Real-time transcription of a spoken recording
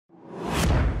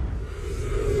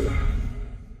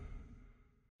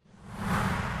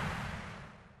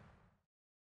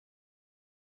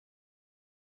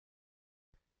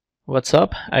What's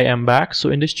up? I am back.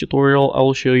 So in this tutorial, I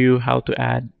will show you how to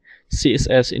add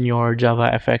CSS in your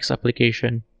JavaFX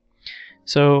application.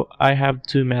 So I have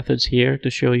two methods here to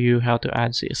show you how to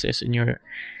add CSS in your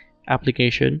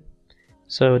application.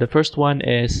 So the first one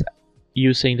is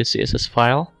using the CSS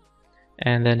file,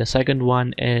 and then the second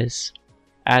one is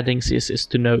adding CSS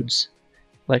to nodes,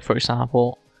 like for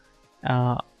example,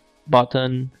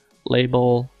 button,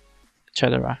 label,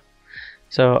 etc.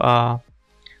 So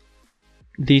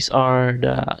these are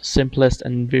the simplest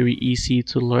and very easy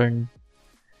to learn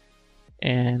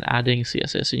and adding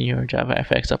CSS in your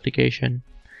JavaFX application.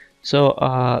 So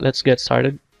let's get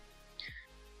started.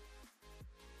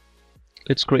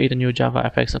 Let's create a new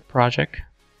JavaFX project.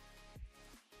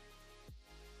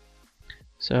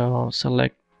 So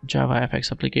select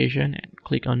JavaFX application and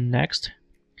click on next.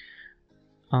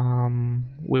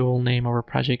 We will name our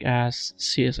project as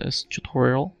CSS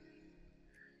tutorial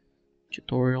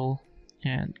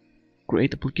and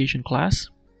create application class.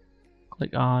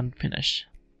 Click on finish.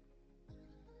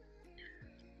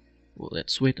 Well,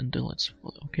 let's wait until it's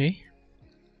okay.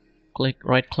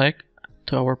 Right click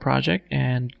to our project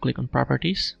and click on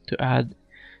properties to add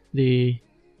the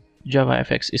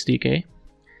JavaFX Sdk.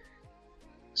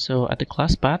 So at the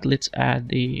class path, let's add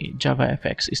the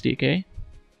JavaFX Sdk.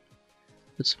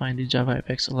 Let's find the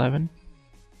JavaFX 11,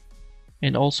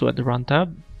 and also at the run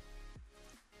tab,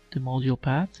 the module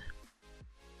path.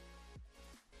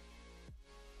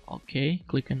 Okay,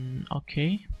 click on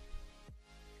OK.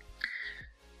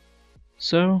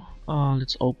 So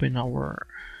let's open our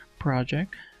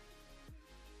project.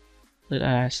 Let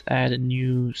us add a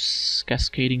new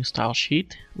cascading style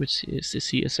sheet, which is the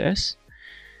CSS.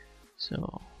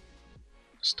 So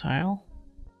style,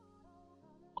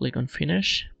 click on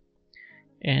finish,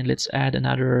 and let's add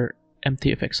another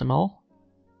empty XML.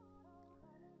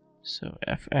 So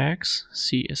FX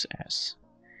CSS.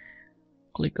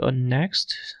 Click on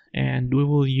next, and we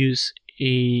will use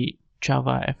a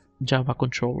Java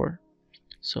controller.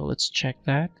 So let's check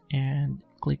that and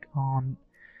click on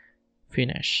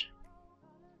finish.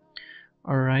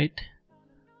 Alright,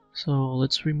 so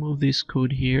let's remove this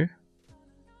code here,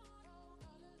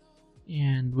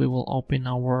 and we will open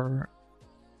our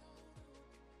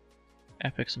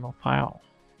fxml file.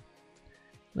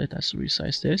 Let us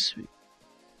resize this,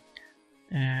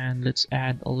 and let's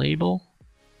add a label.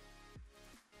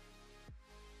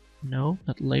 No,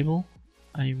 not label,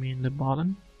 I mean the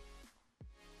button.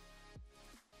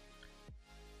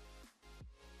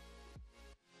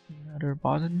 Another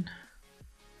button.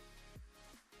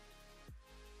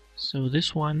 So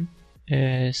this one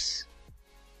is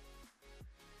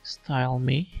style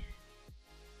me,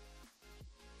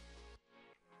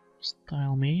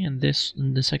 and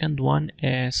the second one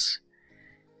is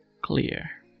clear.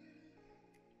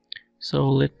 So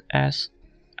let us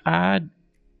add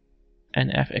an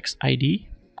FX ID.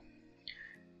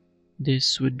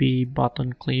 This would be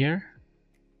button clear,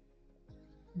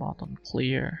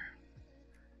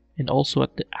 and also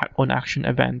at the on action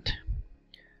event,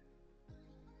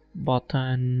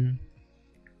 button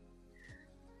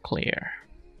clear.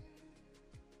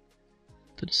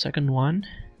 To the second one,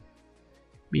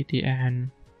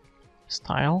 btn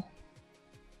style,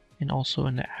 and also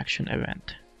in the action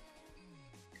event,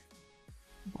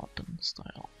 button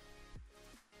style.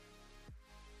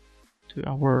 To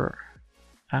our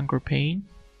anchor pane.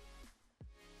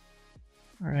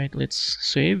 Alright, let's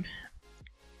save.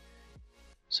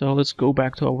 So let's go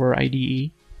back to our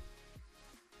IDE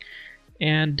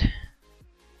and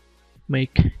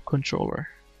make controller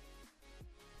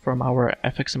from our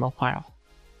fxml file.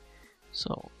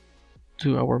 So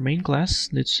to our main class,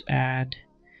 let's add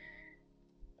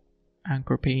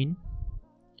anchor pane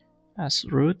as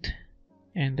root,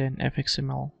 and then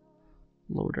fxml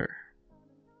loader,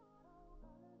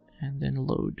 and then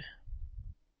load.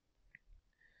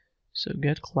 So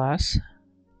get class,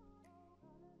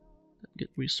 get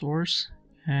resource,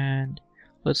 and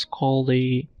let's call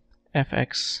the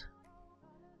fx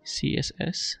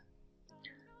css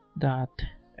dot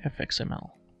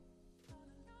fxml,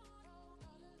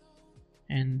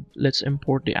 and let's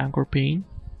import the anchor pane,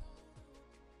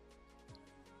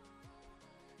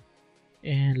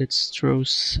 and let's throw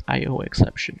IO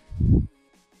exception.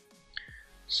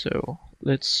 So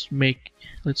let's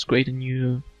create a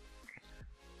new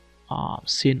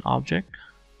scene object.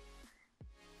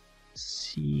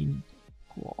 Scene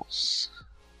equals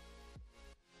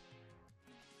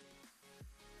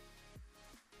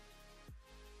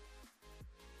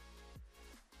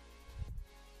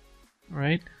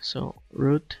right, so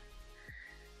root,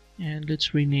 and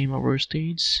let's rename our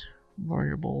stage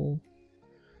variable.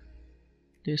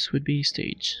 This would be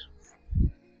stage.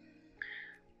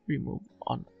 remove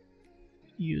on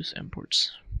use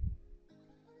imports.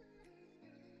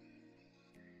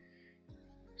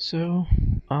 So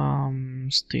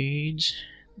stage,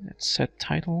 let's set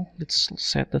title. Let's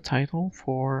set the title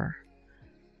for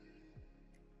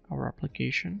our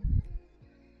application.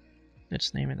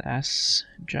 Let's name it as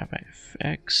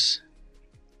JavaFX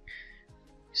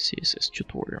CSS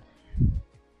tutorial.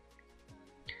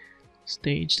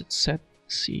 Stage, let's set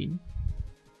scene.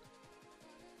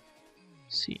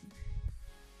 Stage,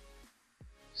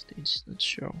 let's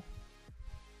show.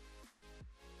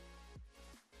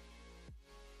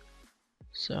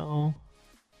 So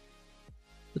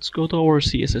let's go to our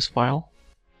CSS file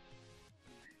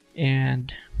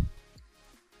and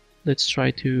let's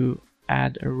try to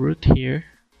add a root here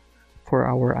for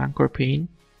our anchor pane,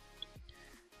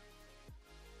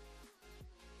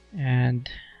 and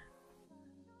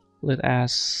let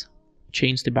us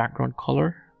change the background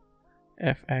color,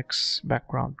 FX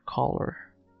background color,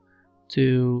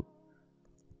 to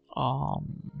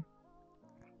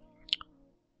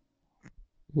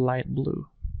light blue.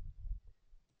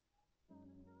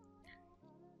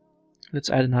 Let's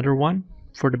add another one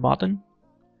for the button.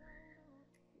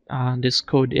 This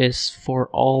code is for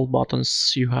all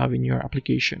buttons you have in your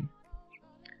application.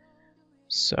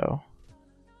 So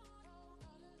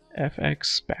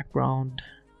FX background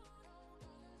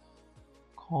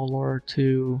color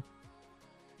to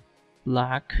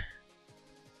black,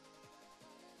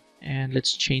 and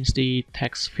let's change the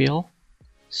text fill.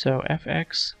 So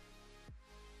FX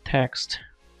text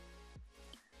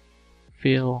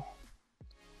fill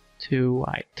to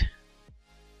white.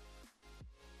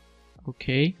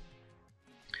 Okay,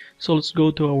 so let's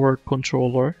go to our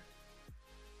controller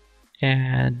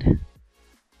and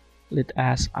let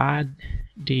us add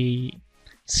the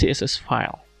CSS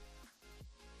file.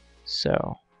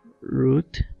 So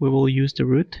root, we will use the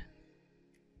root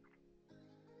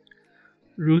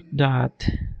dot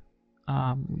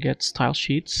get style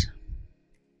sheets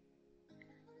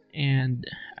and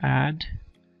add,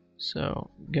 so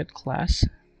get class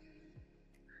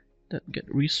that get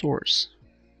resource,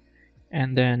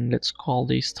 and then let's call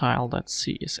the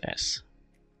style.css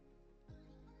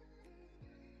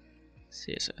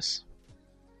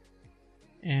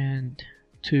and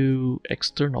to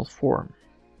external form.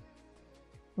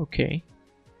 Okay,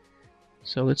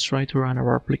 so let's try to run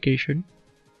our application.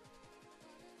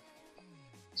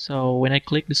 So when I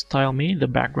click the style me, the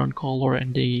background color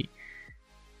and the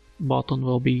button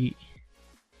will be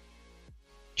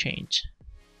changed.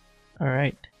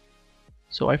 Alright,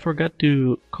 so I forgot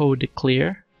to code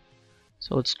declare,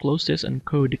 so let's close this and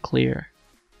code declare.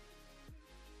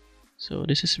 So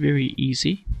this is very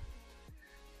easy.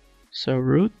 So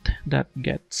root that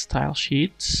get style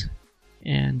sheets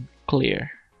and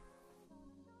clear.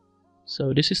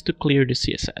 So this is to clear the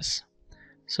CSS.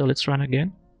 So let's run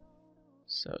again.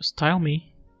 So style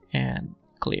me and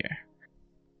clear.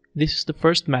 This is the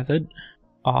first method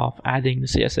of adding the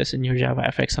CSS in your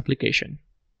JavaFX application.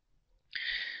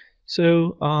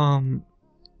 So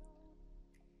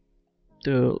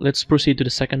let's proceed to the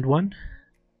second one.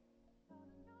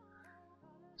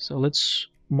 So let's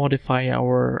modify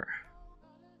our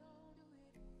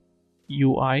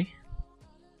UI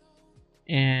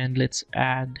and let's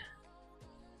add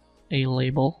a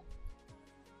label.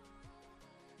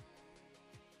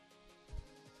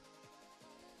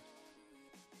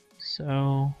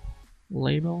 So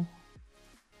label,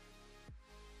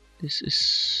 this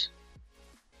is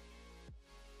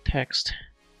text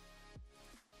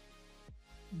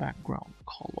background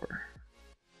color.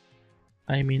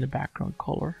 I mean the background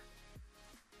color.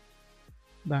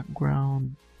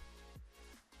 Background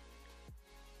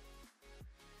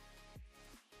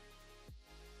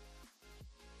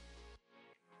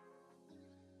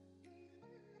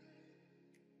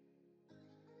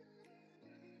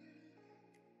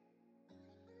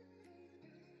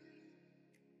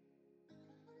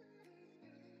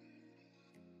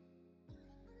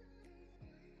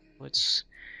let's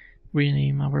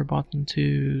rename our button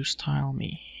to style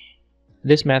me.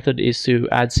 This method is to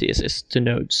add CSS to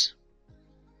nodes.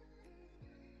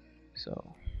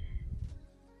 So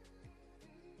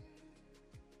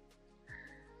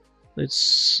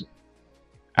let's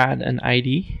add an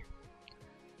ID,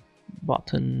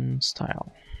 button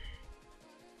style,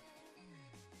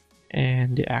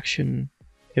 and the action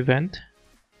event,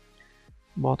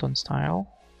 button style.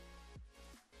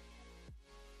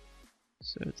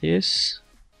 So this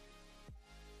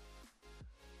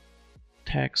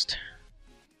text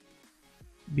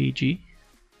BG.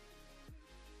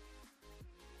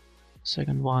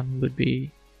 Second one would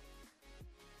be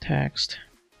text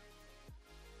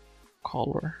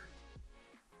color.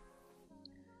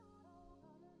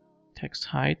 text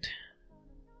height,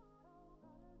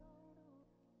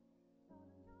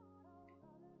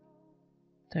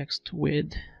 text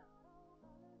width,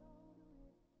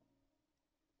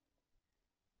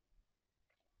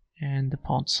 and the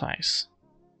font size.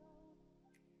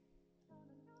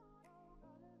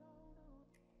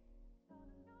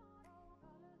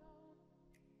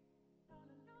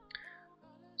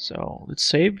 So let's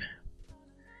save,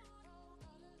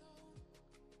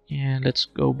 and let's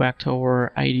go back to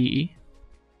our IDE.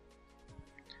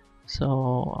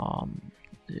 So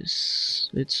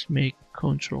let's make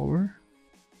controller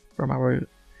from our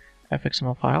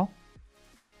fxml file.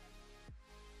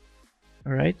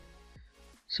 Alright,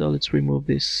 so let's remove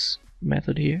this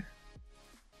method here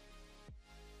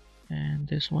and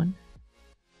this one.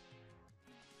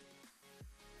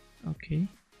 Okay,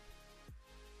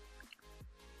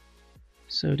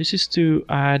 so this is to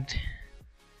add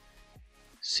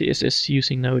CSS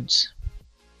using nodes.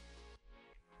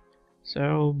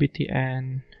 So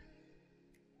btn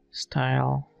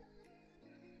style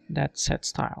that set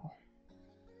style.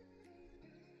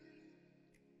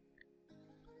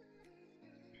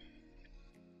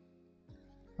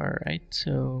 Alright,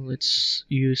 so let's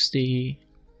use the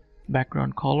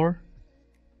background color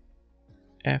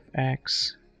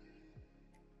fx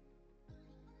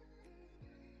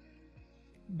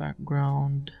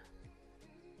background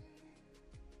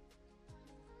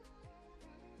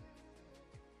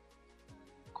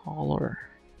color,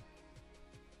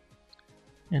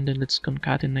 and then let's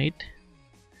concatenate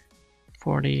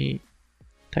for the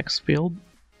text field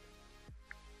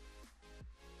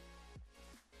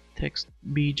text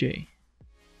bj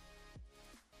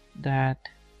that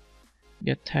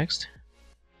get text,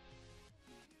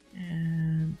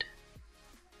 and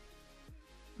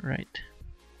right.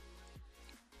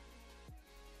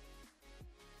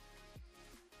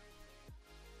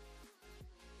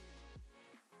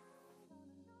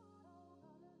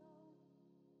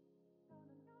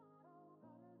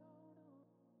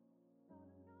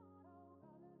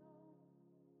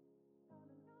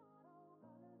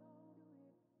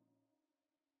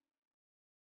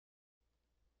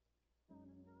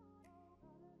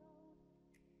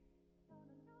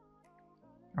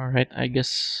 Alright, I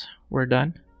guess we're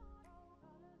done.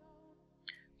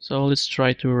 So let's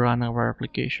try to run our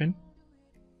application.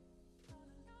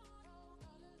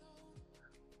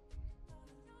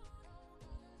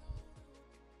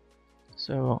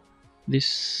 So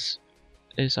this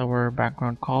is our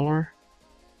background color.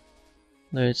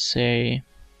 Let's say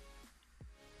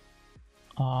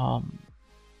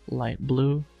light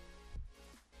blue,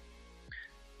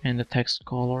 and the text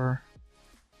color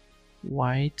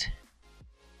white.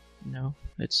 No,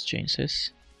 let's change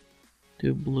this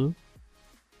to blue,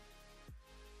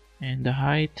 and the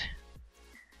height,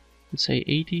 let's say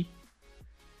 80,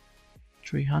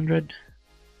 300,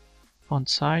 font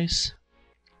size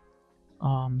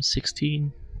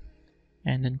 16,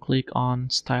 and then click on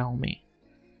Style Me.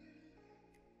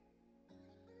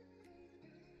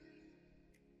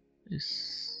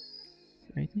 This,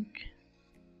 I think.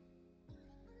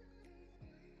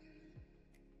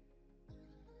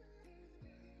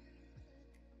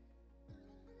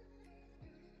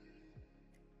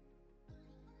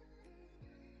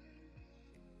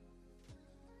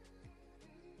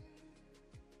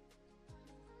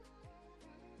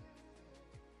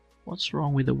 What's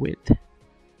wrong with the width?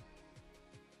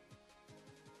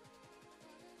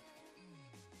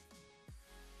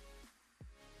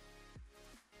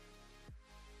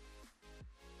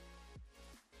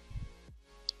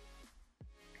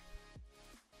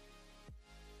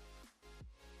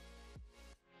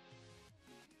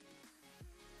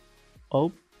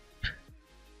 Oh,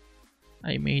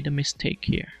 I made a mistake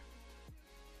here.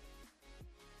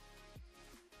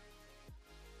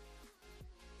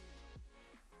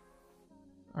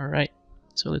 Alright,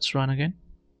 so let's run again.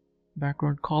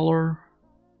 Background color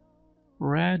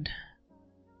red,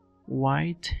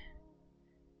 white,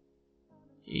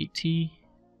 80,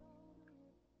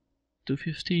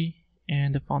 250,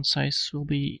 and the font size will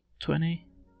be 20.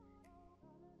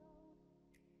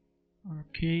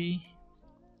 Okay,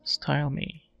 Style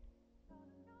Me.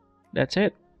 That's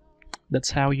it.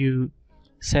 That's how you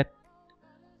set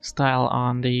style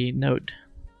on the node.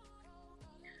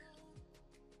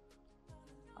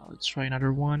 Let's try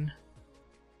another one.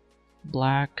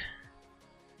 Black,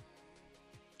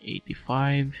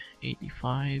 85,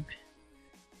 85,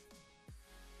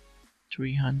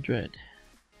 300.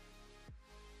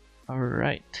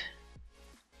 Alright.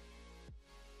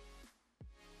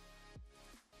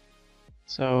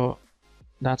 So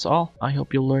that's all. I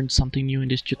hope you learned something new in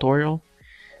this tutorial.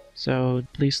 So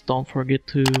please don't forget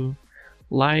to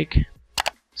like,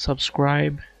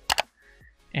 subscribe,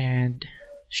 and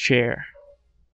share.